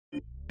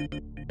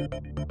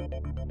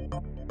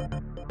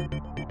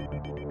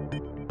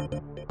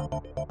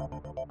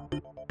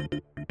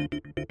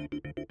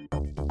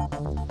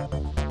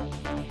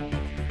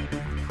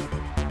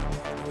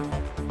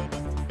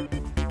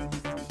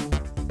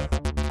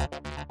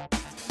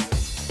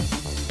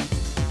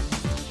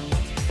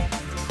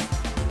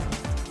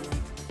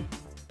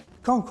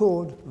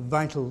Concorde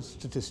vital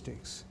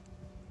statistics.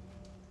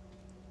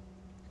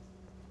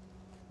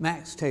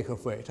 Max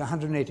takeoff weight,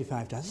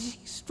 185 tons. It's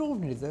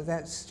extraordinary that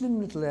that slim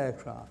little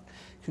aircraft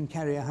can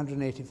carry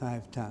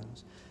 185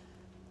 tons.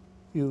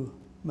 You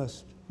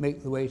must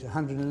make the weight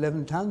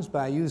 111 tons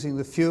by using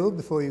the fuel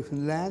before you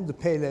can land. The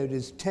payload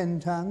is 10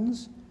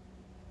 tons.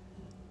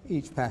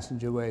 Each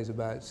passenger weighs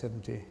about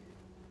 75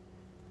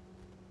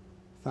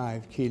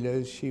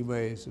 kilos. She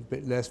weighs a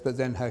bit less, but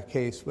then her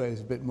case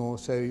weighs a bit more,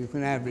 so you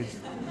can average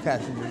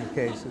passenger in a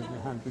case of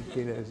 100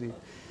 kilos each.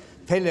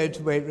 Payload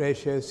to weight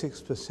ratio,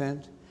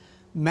 6%.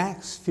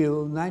 Max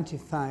fuel,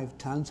 95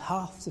 tons.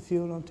 Half the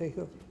fuel on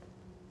takeoff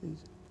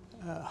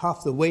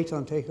half the weight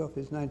on takeoff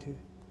is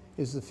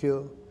the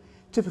fuel.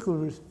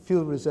 Typical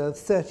fuel reserve,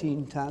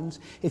 13 tons.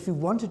 If you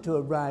wanted to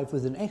arrive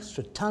with an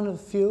extra ton of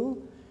fuel,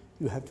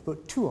 you have to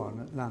put 2 on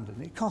at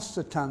London. It costs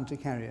a ton to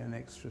carry an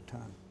extra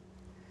ton.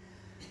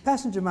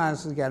 Passenger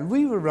miles to the gallon.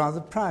 We were rather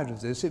proud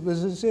of this. It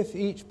was as if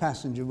each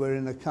passenger were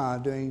in a car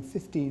doing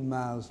 15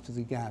 miles to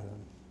the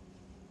gallon.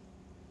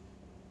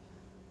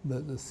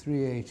 But the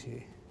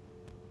 380,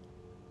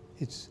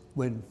 it's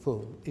when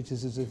full, it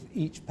is as if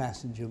each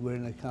passenger were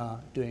in a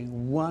car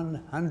doing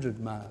 100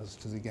 miles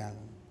to the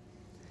gallon.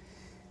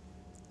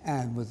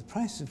 And with the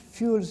price of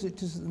fuel as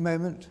it is at the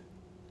moment,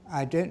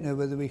 I don't know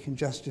whether we can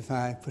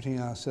justify putting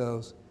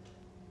ourselves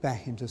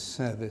back into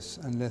service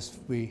unless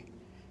we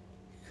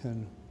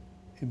can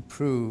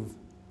improve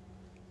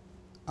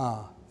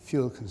our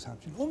fuel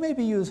consumption. Or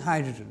maybe use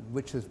hydrogen,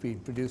 which has been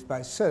produced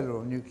by solar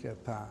or nuclear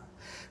power.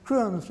 Crew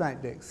on the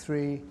flight deck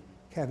 3,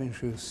 cabin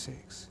crew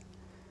 6.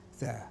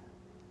 There.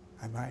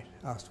 I might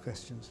ask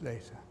questions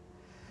later.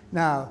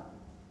 Now,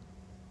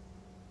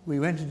 we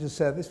went into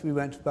service, we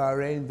went to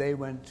Bahrain, they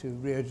went to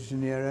Rio de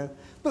Janeiro,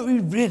 but we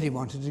really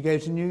wanted to go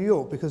to New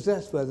York because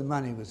that's where the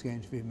money was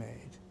going to be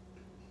made.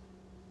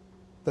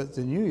 But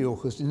the New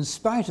Yorkers, in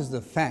spite of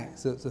the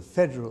fact that the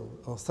federal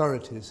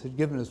authorities had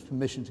given us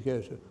permission to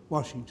go to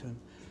Washington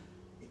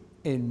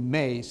in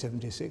May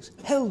 '76,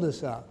 held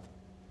us up,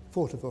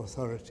 Port of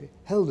Authority,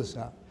 held us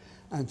up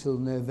until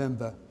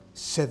November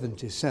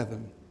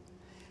 '77.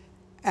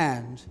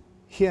 And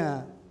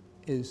here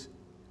is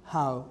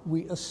how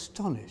we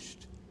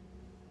astonished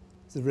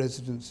the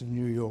residents of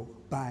New York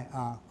by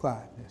our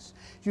quietness.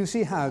 Do you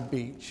see Howard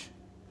Beach?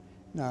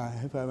 Now, I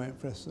hope I won't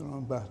press the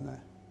wrong button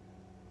there.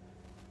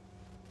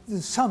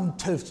 The sum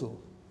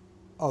total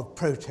of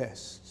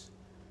protests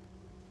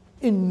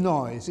in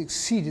noise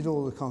exceeded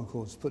all the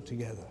Concordes put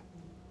together.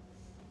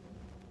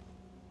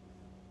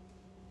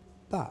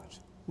 But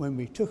when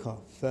we took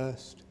off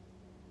first,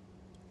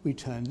 we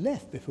turned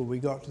left before we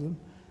got to them,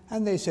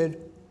 and they said,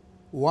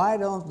 why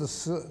don't the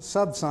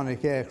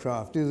subsonic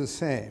aircraft do the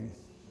same?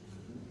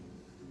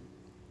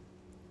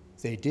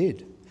 They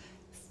did.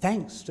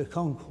 Thanks to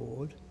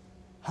Concorde,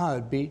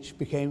 Howard Beach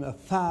became a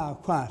far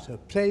quieter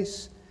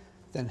place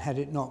than had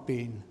it not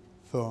been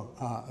for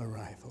our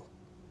arrival.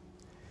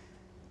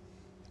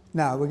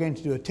 Now we're going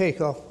to do a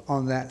takeoff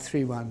on that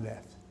 3-1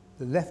 left.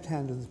 The left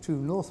hand of the 2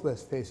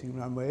 northwest-facing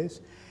runways,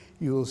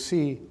 you will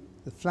see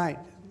the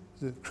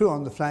crew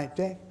on the flight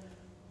deck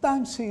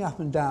bouncing up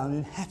and down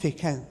in happy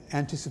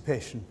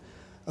anticipation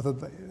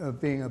of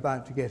being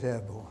about to get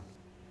airborne.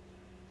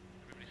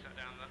 Everybody sat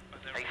down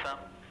there. Hey, sir.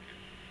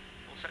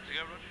 All set to go,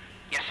 Roger?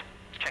 Yes,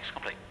 check's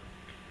complete.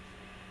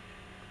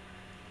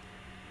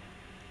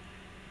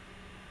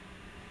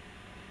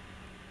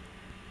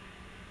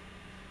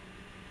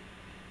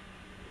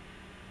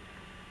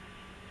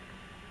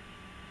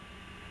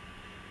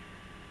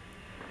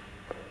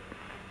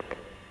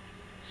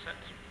 Set.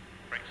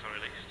 Brakes are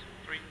released.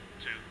 3,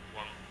 2,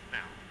 1,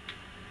 now.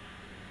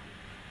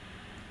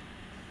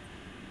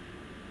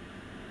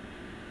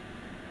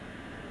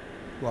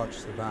 Watch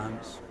the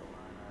bounce.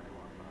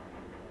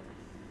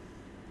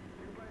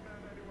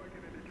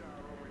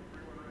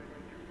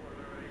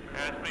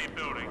 Airspeed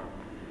building.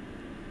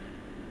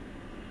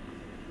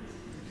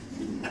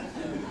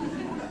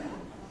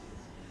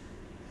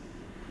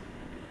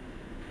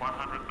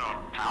 100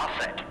 knots. Power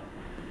set.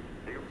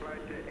 Take a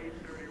flight to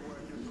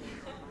 831, just go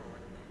short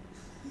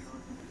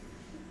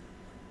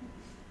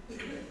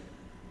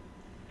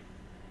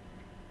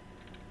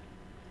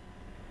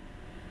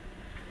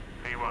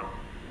P1.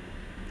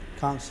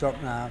 Can't stop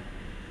now.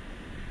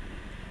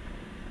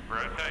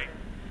 Rotate.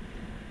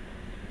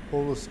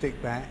 All will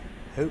stick back.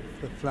 Hope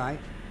for flight.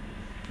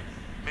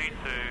 P2.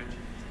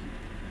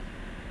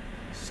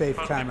 Safe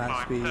climb out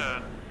Positive speed.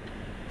 climb,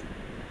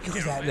 turn. Look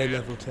at that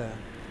low-level turn.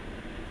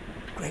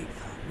 Great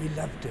fun. We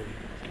love doing it.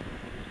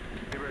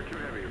 They were too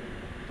heavy.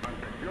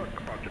 Your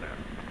departure now.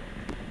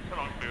 So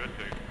long, 2,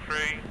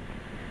 3,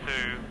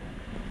 2,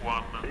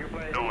 1, Take a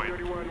flight noise.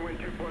 831, wind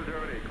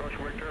 240, cross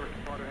wake service,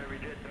 depart heavy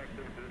jet, back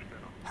to the position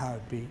now.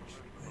 Howard Beach.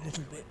 We're a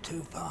little bit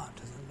too far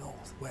to the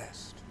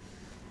northwest.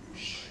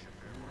 Shh.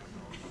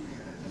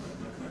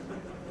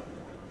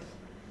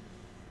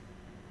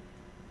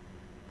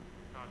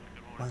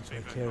 Once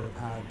we're clear of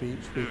Howard Beach,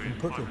 we can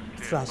put the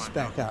thrust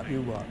back up.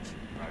 You watch.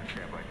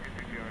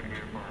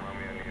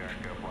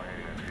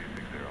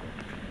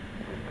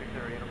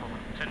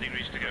 10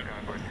 degrees to go.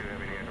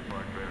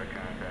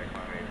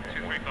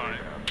 235.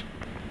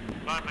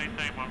 Line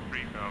maintain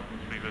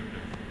 130, speed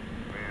listed.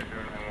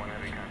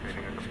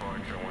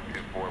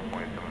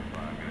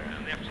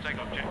 And they have to take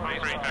off jet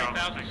base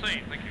 3000 C.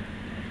 Thank you.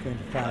 Going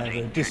to fly over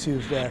a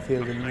disused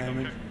airfield in a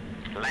moment.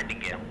 Landing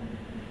gear.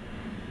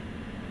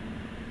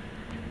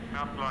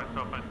 Mouth lights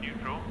off at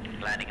neutral.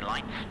 Landing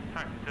lights.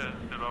 Taxi turn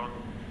still on.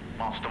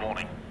 Master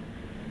warning.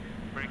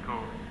 Brake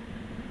cord.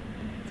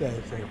 There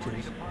it is,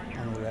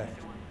 on the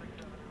left.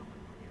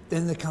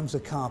 Then there comes the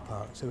car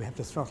park, so we have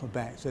to throttle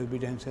back so we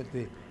don't set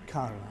the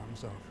car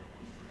alarms off.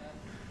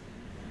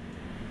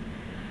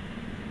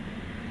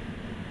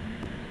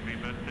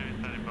 Speedbird 2,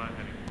 standing by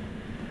heading.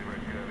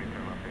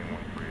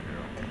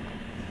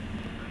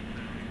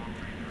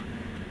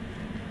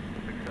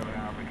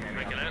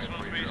 Regulars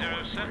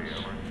 130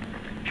 sets.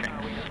 Check.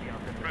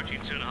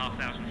 Approaching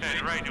 2,500 Okay,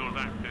 feet. radial's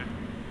active.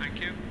 Thank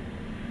you.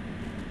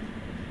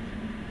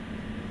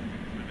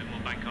 A bit more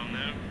bank on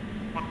now.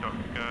 One dot to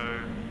go.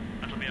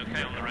 That'll be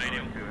okay on the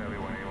radio.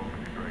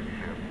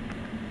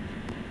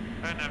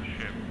 Don't have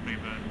ship,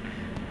 speedbird.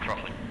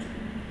 Throttling.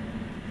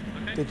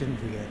 Okay. They didn't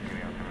forget.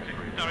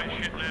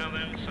 Direct ship now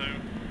then, so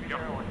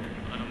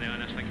on the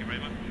INS, thank you very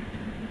much.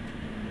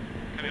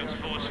 Coming on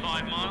towards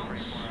 5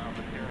 miles.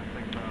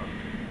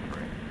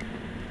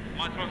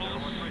 My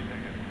throttles.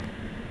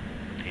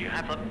 You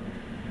have them.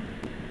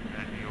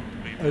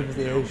 Over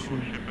the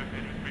ocean.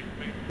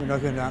 We're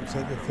not going to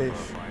upset the fish.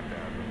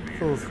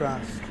 Full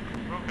thrust.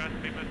 Broadcast,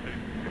 speedbird 2.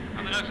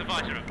 And the nose and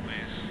visor up,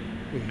 please.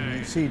 We can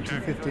exceed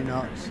 250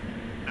 knots.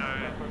 No.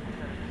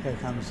 Here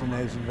comes the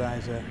nose and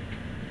visor.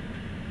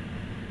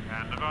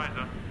 And the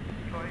visor.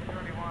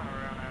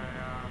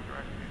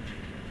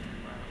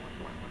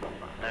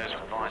 Nose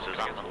and visors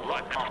up and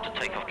locked after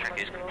takeoff check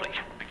is complete.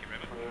 Thank you very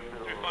much.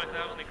 Through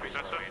 5,000, increase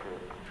that speed.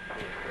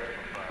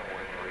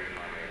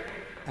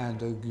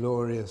 And a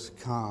glorious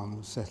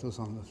calm settles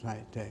on the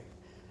flight deck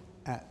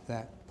at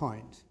that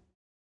point.